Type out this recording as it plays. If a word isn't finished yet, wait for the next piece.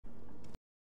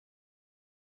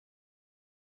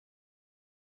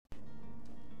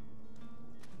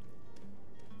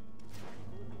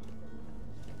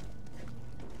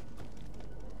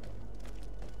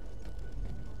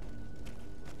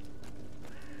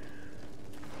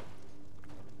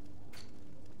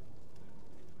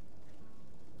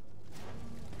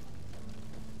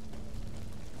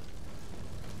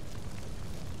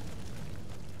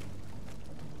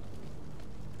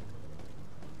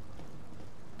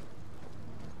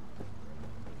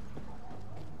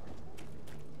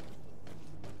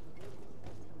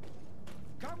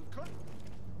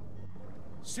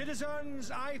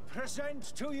Citizens, I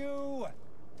present to you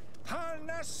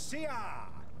Panacea,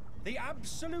 the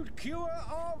absolute cure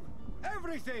of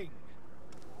everything.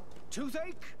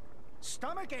 Toothache,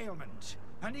 stomach ailment,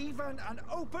 and even an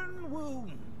open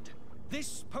wound.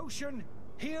 This potion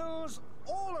heals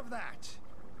all of that.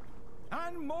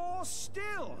 And more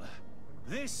still,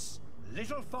 this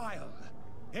little phial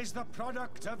is the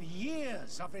product of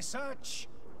years of research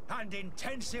and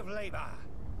intensive labor.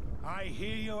 I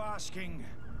hear you asking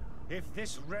if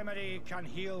this remedy can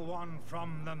heal one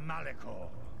from the Malachor.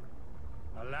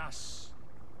 Alas,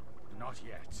 not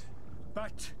yet.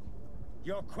 But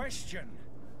your question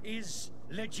is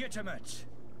legitimate.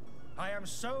 I am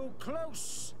so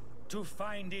close to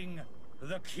finding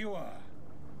the cure.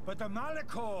 But the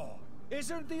Malachor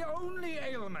isn't the only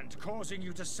ailment causing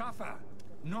you to suffer.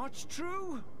 Not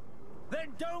true?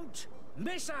 Then don't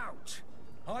miss out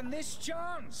on this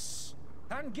chance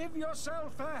and give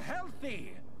yourself a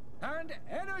healthy and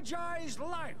energized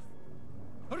life.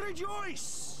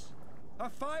 Rejoice! A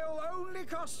phial only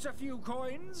costs a few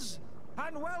coins,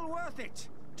 and well worth it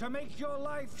to make your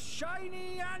life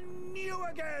shiny and new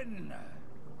again.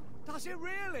 Does it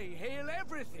really heal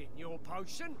everything, your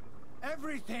potion?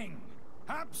 Everything.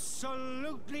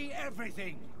 Absolutely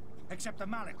everything. Except the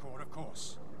Malachor, of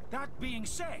course. That being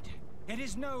said, it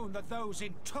is known that those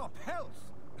in top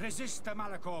health resist the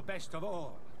Malachor best of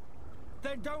all.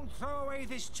 Then don't throw away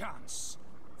this chance.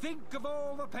 Think of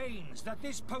all the pains that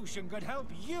this potion could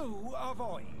help you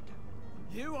avoid.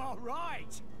 You are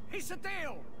right. It's a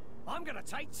deal. I'm gonna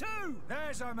take two.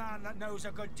 There's a man that knows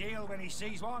a good deal when he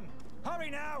sees one. Hurry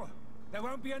now. There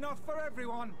won't be enough for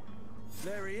everyone.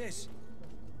 There he is.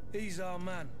 He's our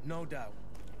man, no doubt.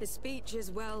 His speech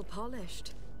is well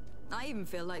polished. I even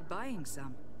feel like buying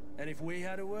some. And if we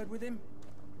had a word with him?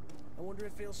 I wonder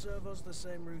if he'll serve us the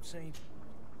same routine.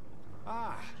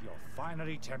 Ah, you're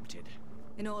finally tempted.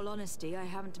 In all honesty, I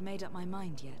haven't made up my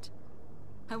mind yet.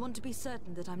 I want to be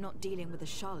certain that I'm not dealing with a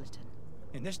charlatan.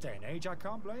 In this day and age, I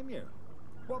can't blame you.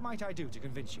 What might I do to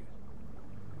convince you?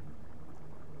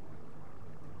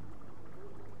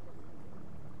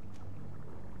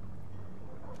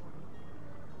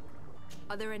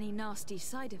 Are there any nasty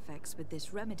side effects with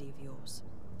this remedy of yours?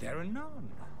 There are none.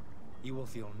 You will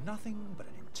feel nothing but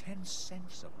an intense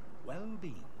sense of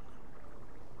well-being.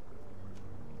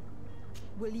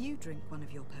 Will you drink one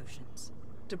of your potions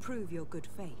to prove your good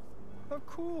faith? Of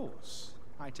course.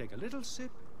 I take a little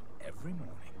sip every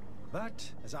morning.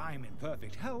 But as I'm in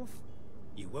perfect health,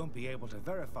 you won't be able to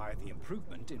verify the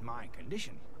improvement in my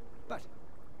condition. But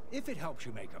if it helps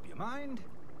you make up your mind,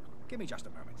 give me just a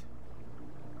moment.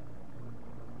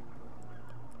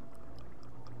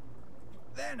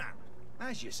 There now.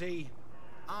 As you see,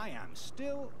 I am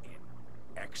still in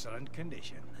excellent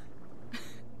condition.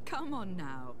 Come on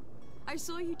now. I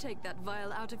saw you take that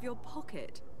vial out of your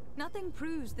pocket. Nothing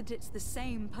proves that it's the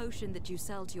same potion that you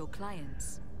sell to your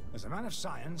clients. As a man of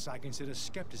science, I consider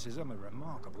skepticism a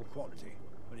remarkable quality.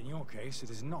 But in your case, it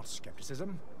is not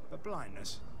skepticism, but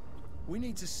blindness. We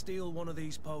need to steal one of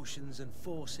these potions and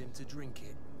force him to drink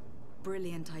it.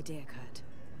 Brilliant idea, Kurt.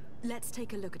 Let's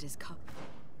take a look at his cup.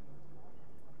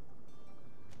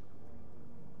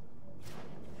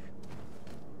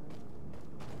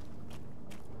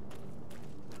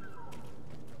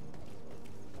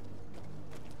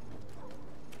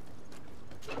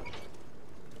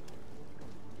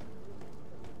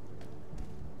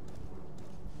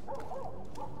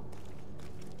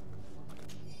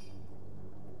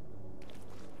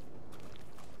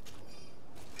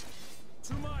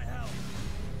 To my help,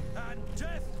 and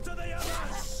death to the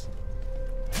others!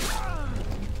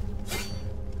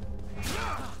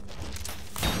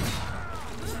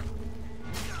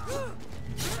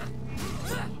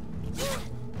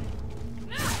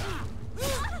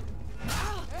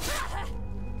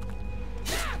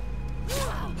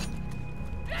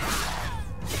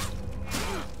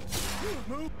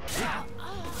 Move!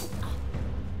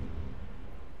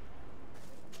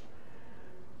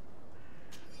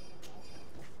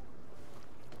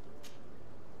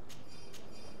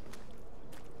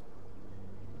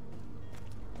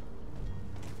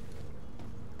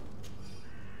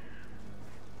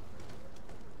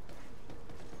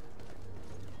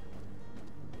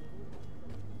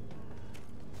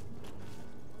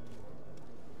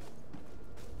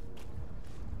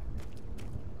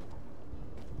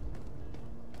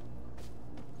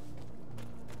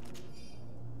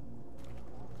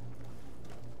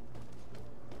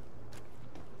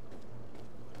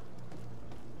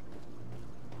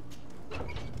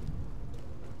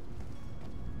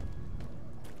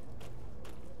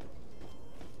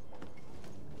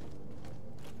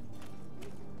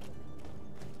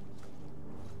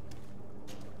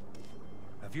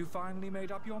 you finally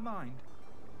made up your mind?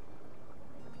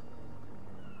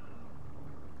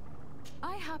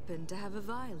 I happen to have a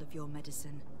vial of your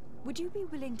medicine. Would you be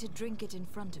willing to drink it in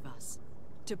front of us?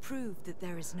 To prove that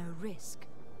there is no risk?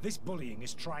 This bullying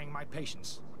is trying my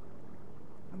patience.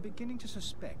 I'm beginning to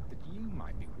suspect that you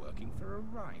might be working for a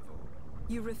rival.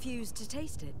 You refuse to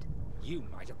taste it? You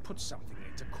might have put something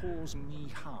in it to cause me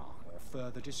harm or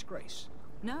further disgrace.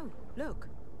 No, look.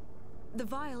 The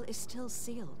vial is still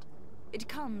sealed. It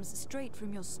comes straight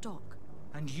from your stock.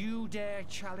 And you dare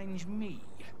challenge me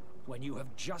when you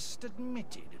have just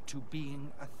admitted to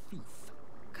being a thief?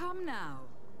 Come now.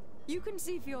 You can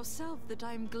see for yourself that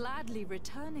I am gladly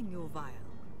returning your vial,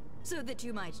 so that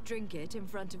you might drink it in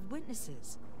front of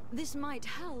witnesses. This might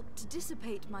help to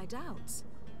dissipate my doubts,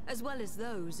 as well as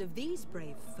those of these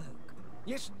brave folk.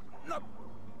 Yes, no,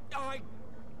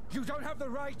 you don't have the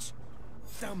right!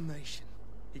 Damnation.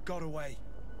 He got away.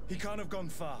 He can't have gone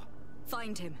far.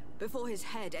 Find him, before his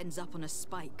head ends up on a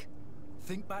spike.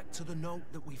 Think back to the note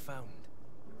that we found.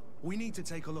 We need to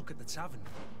take a look at the tavern.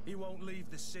 He won't leave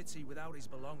the city without his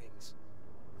belongings.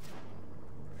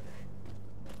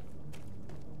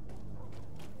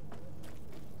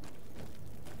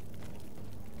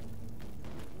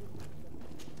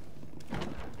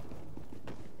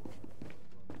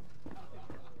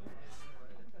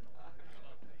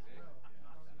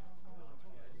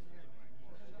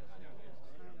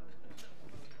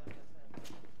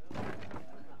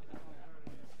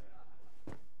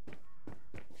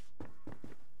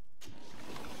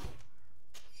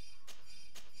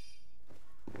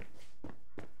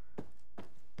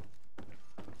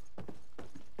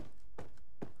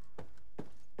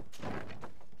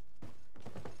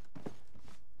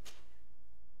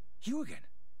 You again?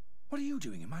 What are you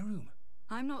doing in my room?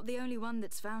 I'm not the only one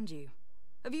that's found you.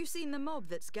 Have you seen the mob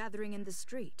that's gathering in the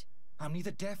street? I'm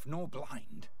neither deaf nor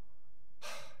blind.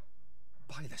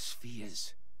 By the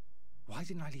spheres. Why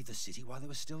didn't I leave the city while there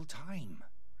was still time?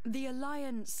 The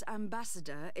Alliance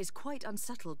ambassador is quite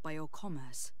unsettled by your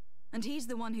commerce, and he's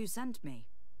the one who sent me.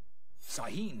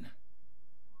 Sahin.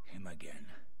 Him again.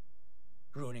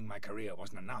 Ruining my career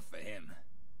wasn't enough for him.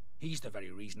 He's the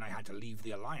very reason I had to leave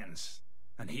the Alliance.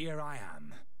 And here I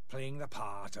am, playing the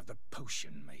part of the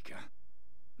potion maker.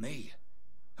 Me,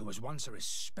 who was once a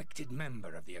respected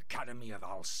member of the Academy of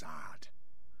Al-Sad.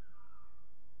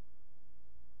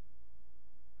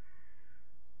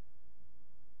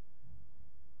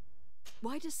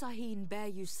 Why does Sahin bear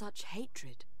you such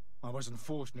hatred? I wasn't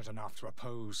fortunate enough to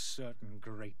oppose certain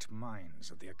great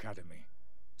minds of the Academy.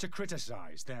 To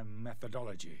criticize their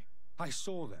methodology. I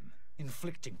saw them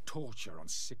inflicting torture on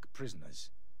sick prisoners.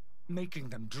 Making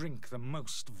them drink the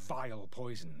most vile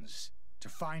poisons. To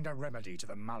find a remedy to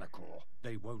the malachor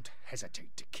they won't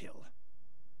hesitate to kill.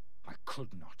 I could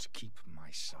not keep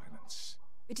my silence.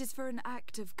 It is for an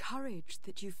act of courage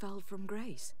that you fell from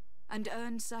grace, and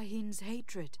earned Sahin's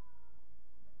hatred.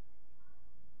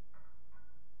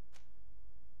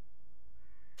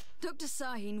 Dr.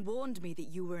 Sahin warned me that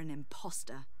you were an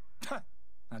imposter.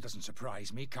 That doesn't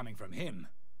surprise me, coming from him.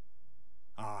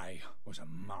 I was a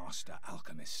master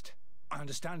alchemist. I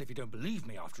understand if you don't believe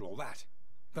me after all that,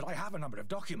 but I have a number of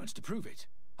documents to prove it.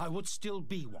 I would still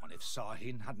be one if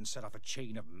Sahin hadn't set off a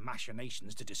chain of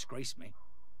machinations to disgrace me.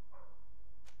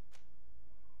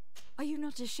 Are you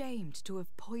not ashamed to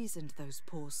have poisoned those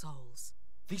poor souls?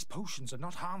 These potions are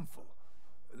not harmful.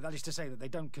 That is to say that they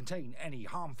don't contain any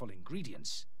harmful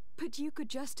ingredients. But you could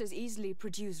just as easily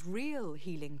produce real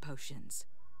healing potions.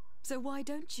 So why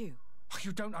don't you?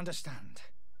 You don't understand.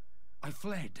 I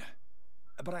fled,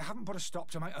 but I haven't put a stop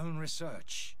to my own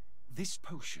research. This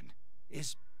potion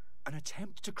is an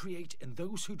attempt to create in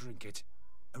those who drink it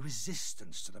a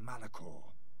resistance to the malachor.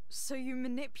 So you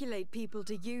manipulate people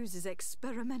to use as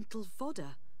experimental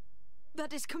fodder?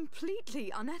 That is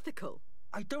completely unethical.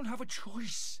 I don't have a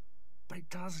choice, but it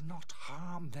does not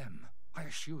harm them, I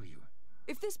assure you.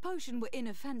 If this potion were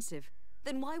inoffensive,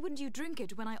 then why wouldn't you drink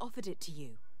it when I offered it to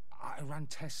you? I ran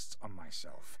tests on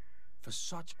myself for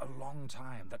such a long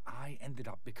time that I ended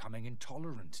up becoming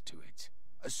intolerant to it.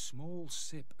 A small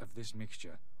sip of this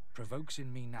mixture provokes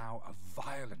in me now a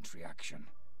violent reaction.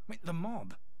 The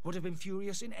mob would have been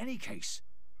furious in any case,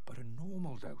 but a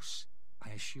normal dose,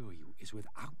 I assure you, is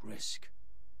without risk.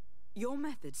 Your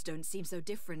methods don't seem so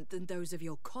different than those of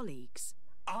your colleagues.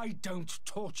 I don't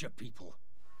torture people.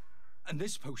 And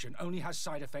this potion only has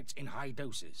side effects in high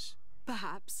doses.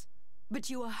 Perhaps,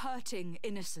 but you are hurting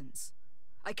innocents.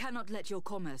 I cannot let your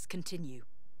commerce continue.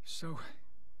 So,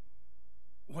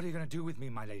 what are you going to do with me,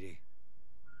 my lady?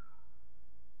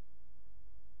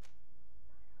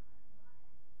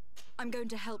 I'm going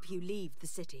to help you leave the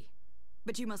city.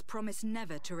 But you must promise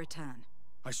never to return.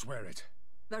 I swear it.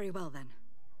 Very well then.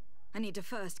 I need to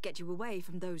first get you away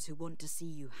from those who want to see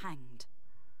you hanged.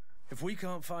 If we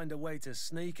can't find a way to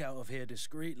sneak out of here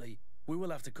discreetly, we will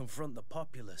have to confront the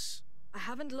populace. I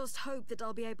haven't lost hope that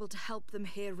I'll be able to help them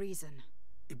hear reason.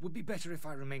 It would be better if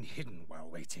I remain hidden while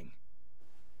waiting.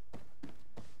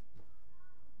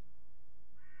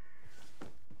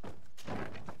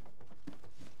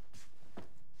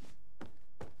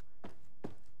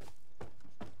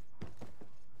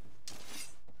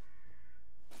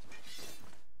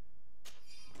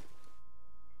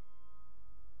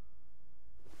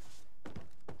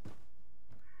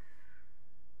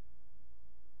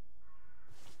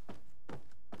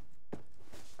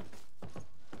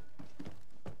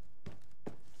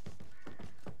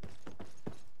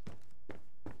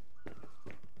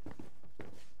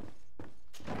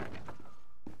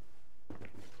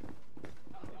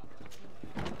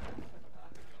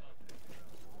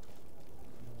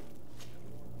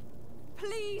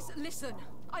 Please listen,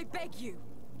 I beg you.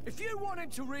 If you want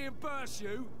him to reimburse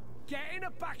you, get in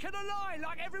the back of the line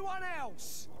like everyone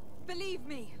else. Believe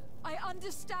me, I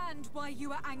understand why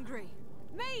you are angry.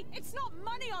 Me? It's not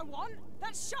money I want.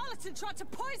 That charlatan tried to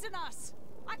poison us.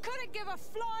 I couldn't give a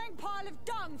flying pile of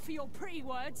dung for your pretty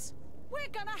words.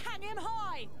 We're gonna hang him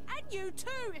high. And you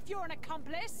too, if you're an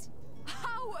accomplice.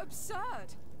 How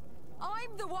absurd!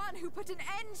 I'm the one who put an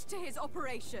end to his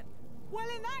operation. Well,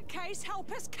 in that case,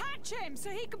 help us catch him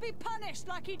so he can be punished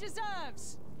like he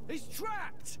deserves. He's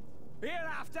trapped. He'll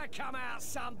have to come out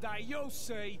someday, you'll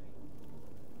see.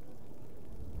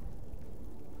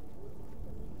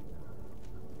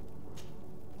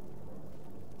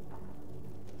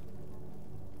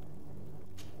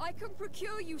 I can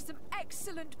procure you some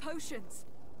excellent potions,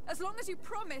 as long as you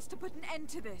promise to put an end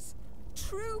to this.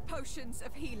 True potions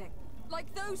of healing,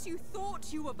 like those you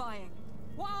thought you were buying.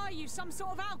 Why are you, some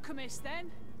sort of alchemist,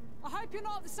 then? I hope you're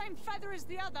not the same feather as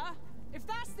the other. If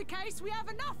that's the case, we have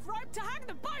enough rope to hang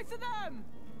the both of them!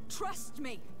 Trust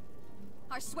me.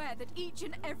 I swear that each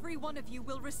and every one of you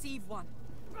will receive one.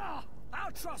 Ah,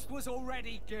 our trust was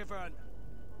already given.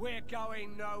 We're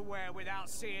going nowhere without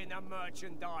seeing the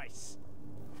merchandise.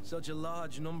 Such a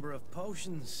large number of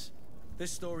potions.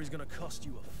 This story's gonna cost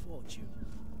you a fortune.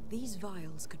 These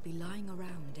vials could be lying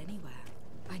around anywhere.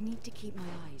 I need to keep my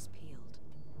eyes peeled.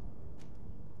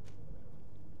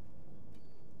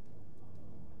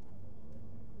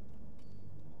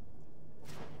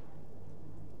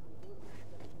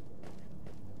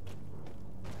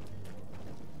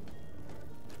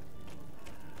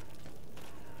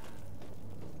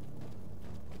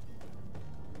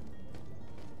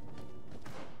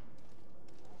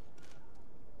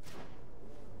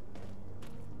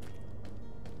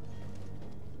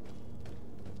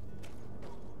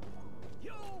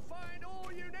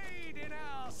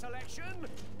 Selection.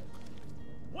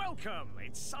 Welcome.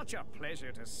 It's such a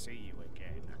pleasure to see you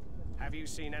again. Have you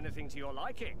seen anything to your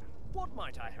liking? What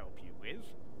might I help you with?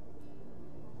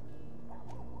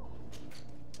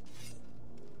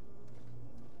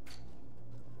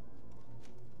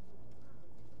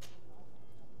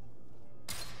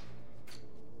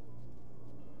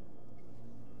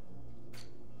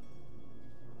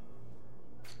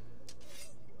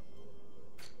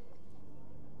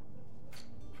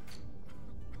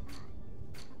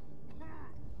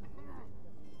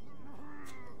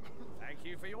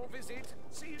 For your visit.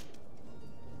 See you.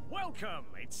 Welcome.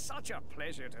 It's such a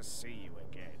pleasure to see you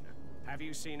again. Have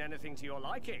you seen anything to your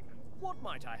liking? What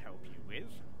might I help you with?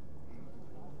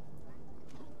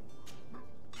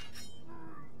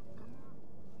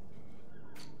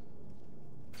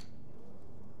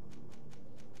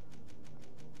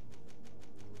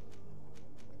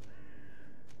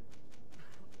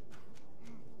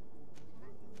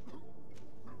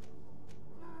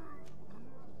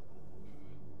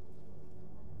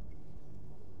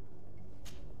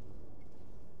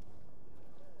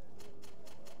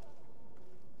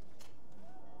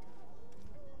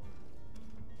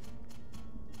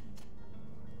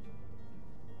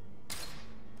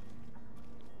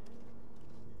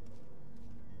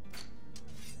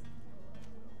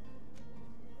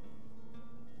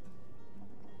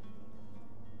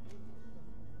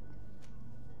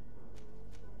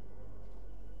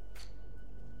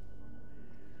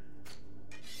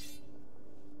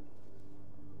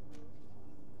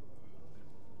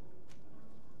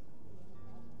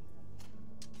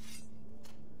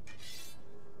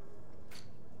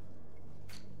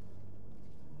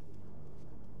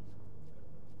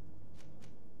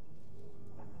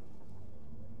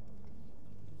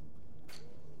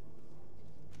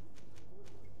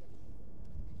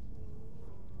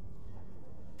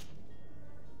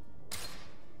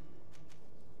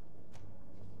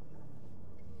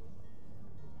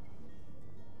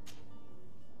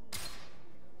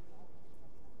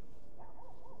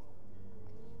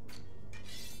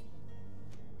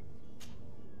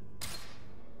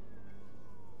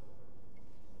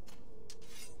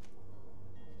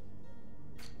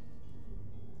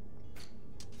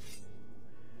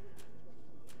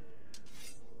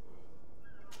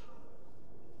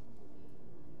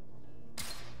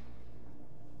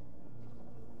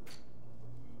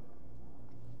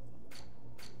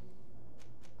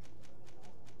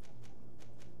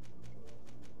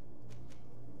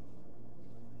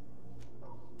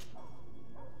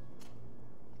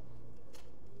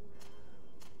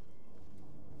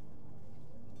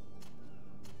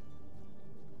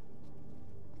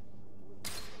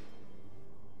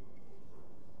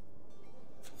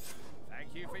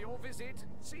 visit.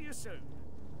 See you soon.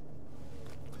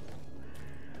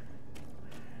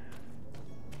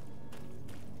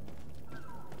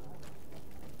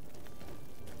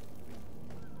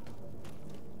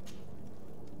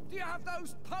 Do you have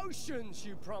those potions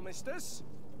you promised us?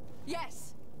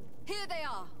 Yes, here they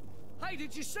are. Hey,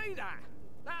 did you see that?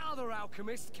 That other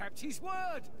alchemist kept his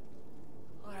word.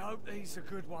 I hope these are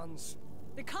good ones.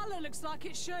 The colour looks like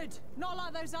it should, not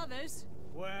like those others.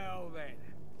 Well then,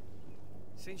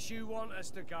 since you want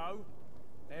us to go,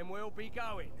 then we'll be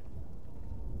going.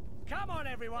 Come on,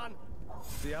 everyone!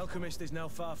 The alchemist is now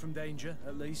far from danger,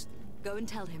 at least. Go and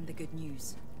tell him the good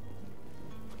news.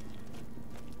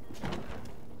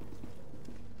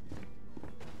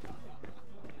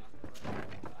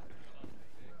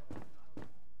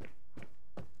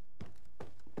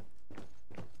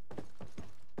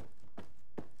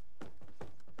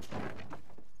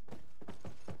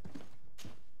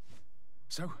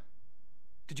 So,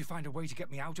 did you find a way to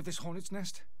get me out of this hornet's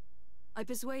nest? I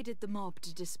persuaded the mob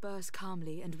to disperse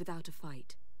calmly and without a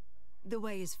fight. The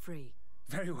way is free.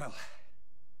 Very well.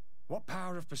 What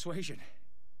power of persuasion?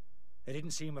 They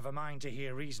didn't seem of a mind to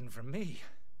hear reason from me.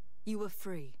 You were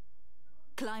free.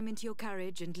 Climb into your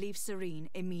carriage and leave Serene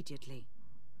immediately.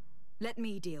 Let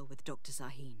me deal with Dr.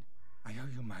 Sahin. I owe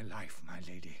you my life, my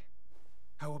lady.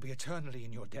 I will be eternally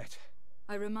in your debt.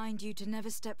 I remind you to never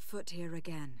step foot here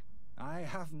again. I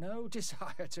have no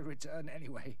desire to return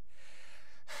anyway.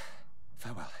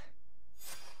 Farewell.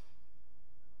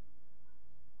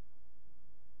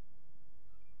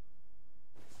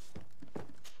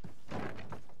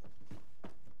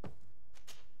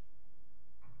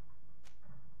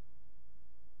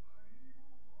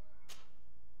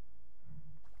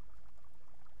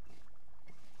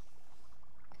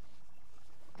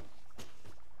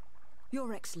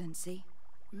 Your Excellency.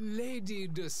 Lady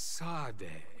de Sade.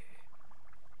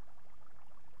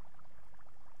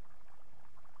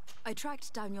 I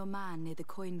tracked down your man near the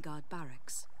Coin Guard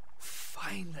barracks.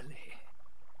 Finally.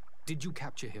 Did you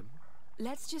capture him?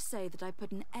 Let's just say that I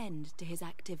put an end to his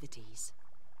activities.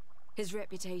 His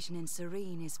reputation in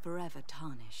Serene is forever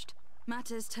tarnished.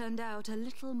 Matters turned out a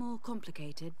little more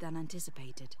complicated than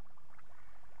anticipated.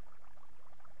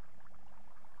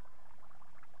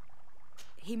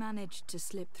 He managed to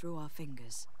slip through our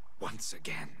fingers. Once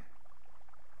again.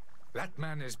 That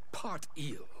man is part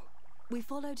eel. We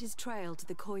followed his trail to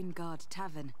the Coin Guard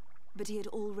Tavern, but he had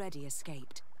already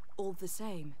escaped. All the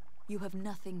same, you have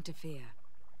nothing to fear.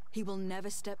 He will never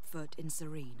step foot in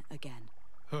Serene again.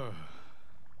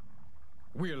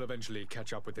 We'll eventually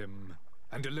catch up with him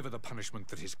and deliver the punishment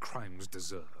that his crimes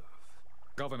deserve.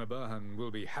 Governor Burhan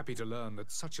will be happy to learn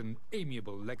that such an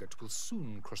amiable legate will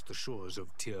soon cross the shores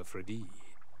of Tir Fredi.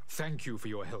 Thank you for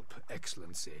your help,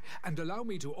 Excellency, and allow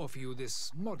me to offer you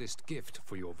this modest gift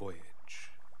for your voyage.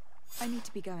 I need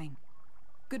to be going.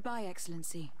 Goodbye,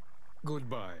 Excellency.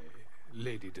 Goodbye,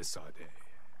 Lady de Sade.